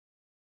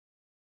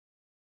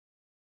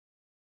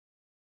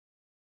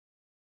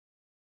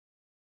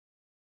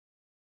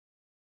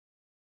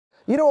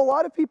You know, a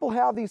lot of people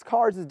have these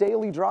cars as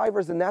daily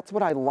drivers, and that's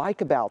what I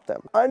like about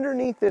them.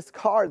 Underneath this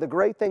car, the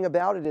great thing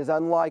about it is,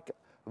 unlike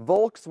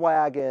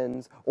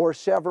Volkswagens or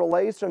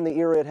Chevrolets from the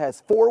era, it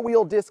has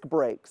four-wheel disc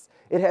brakes.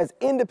 It has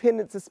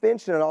independent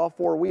suspension on all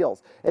four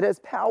wheels. It has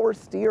power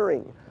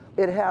steering.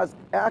 It has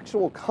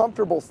actual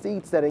comfortable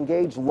seats that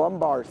engage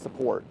lumbar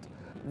support.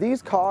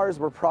 These cars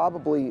were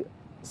probably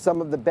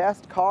some of the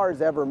best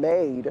cars ever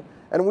made,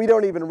 and we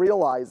don't even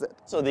realize it.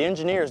 So the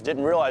engineers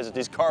didn't realize that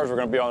these cars were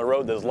going to be on the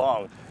road this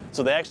long,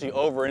 so they actually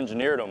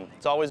over-engineered them.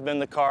 It's always been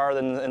the car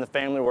in the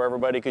family where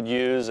everybody could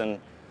use, and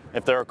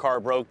if their car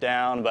broke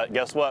down, but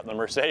guess what? The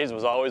Mercedes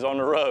was always on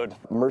the road.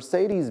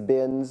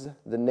 Mercedes-Benz,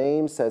 the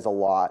name says a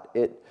lot.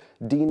 It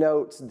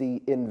denotes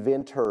the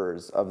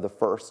inventors of the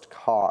first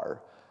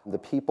car, the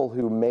people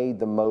who made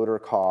the motor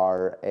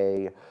car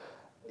a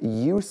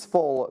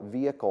useful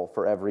vehicle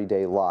for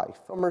everyday life.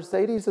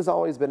 Mercedes has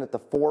always been at the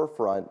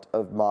forefront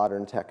of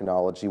modern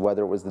technology,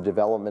 whether it was the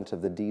development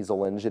of the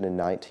diesel engine in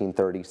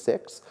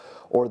 1936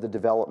 or the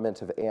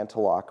development of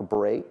anti-lock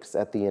brakes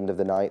at the end of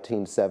the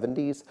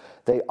 1970s.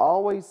 They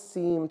always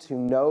seem to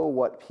know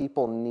what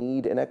people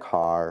need in a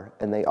car,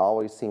 and they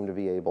always seem to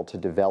be able to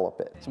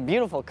develop it. It's a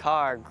beautiful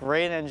car,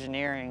 great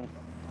engineering,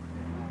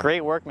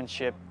 great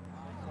workmanship.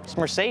 It's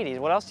Mercedes,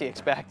 what else do you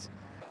expect?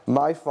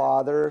 My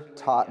father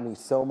taught me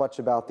so much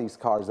about these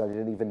cars I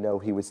didn't even know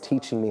he was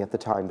teaching me at the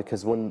time,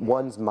 because when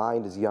one's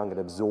mind is young, it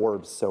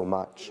absorbs so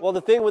much. Well, the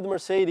thing with the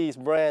Mercedes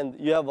brand,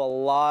 you have a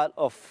lot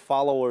of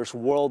followers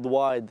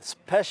worldwide,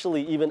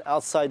 especially even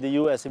outside the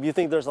U.S. If you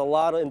think there's a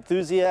lot of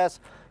enthusiasts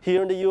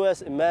here in the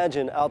U.S.,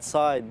 imagine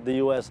outside the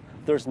U.S.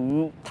 There's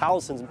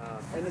thousands.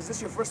 And is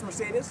this your first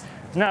Mercedes?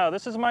 No,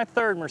 this is my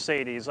third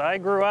Mercedes. I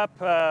grew up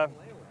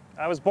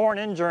I was born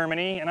in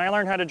Germany, and I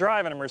learned how to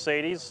drive in a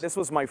Mercedes. This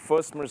was my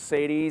first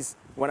Mercedes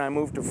when I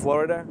moved to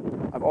Florida.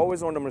 I've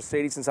always owned a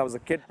Mercedes since I was a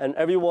kid. And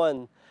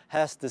everyone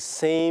has the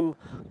same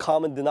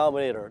common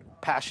denominator,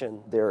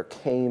 passion. There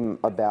came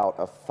about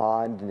a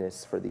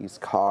fondness for these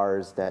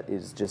cars that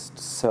is just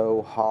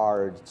so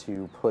hard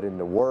to put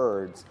into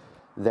words,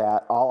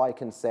 that all I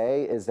can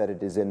say is that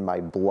it is in my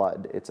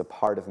blood. It's a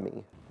part of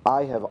me.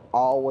 I have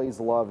always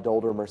loved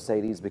older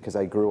Mercedes because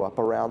I grew up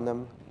around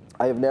them.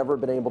 I have never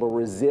been able to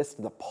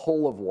resist the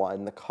pull of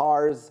one.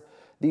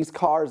 These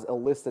cars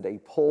elicit a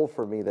pull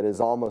for me that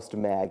is almost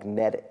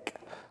magnetic.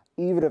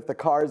 Even if the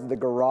car's in the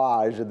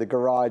garage and the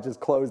garage is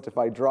closed, if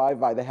I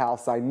drive by the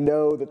house, I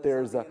know that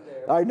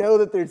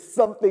there's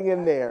something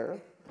in there.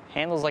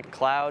 Handles like a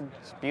cloud,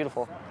 it's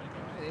beautiful.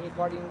 Any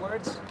parting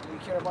words you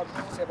care about,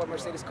 say about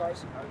Mercedes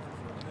cars?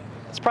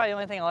 It's probably the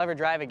only thing I'll ever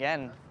drive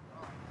again.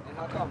 And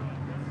how come?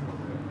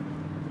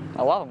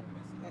 I love them.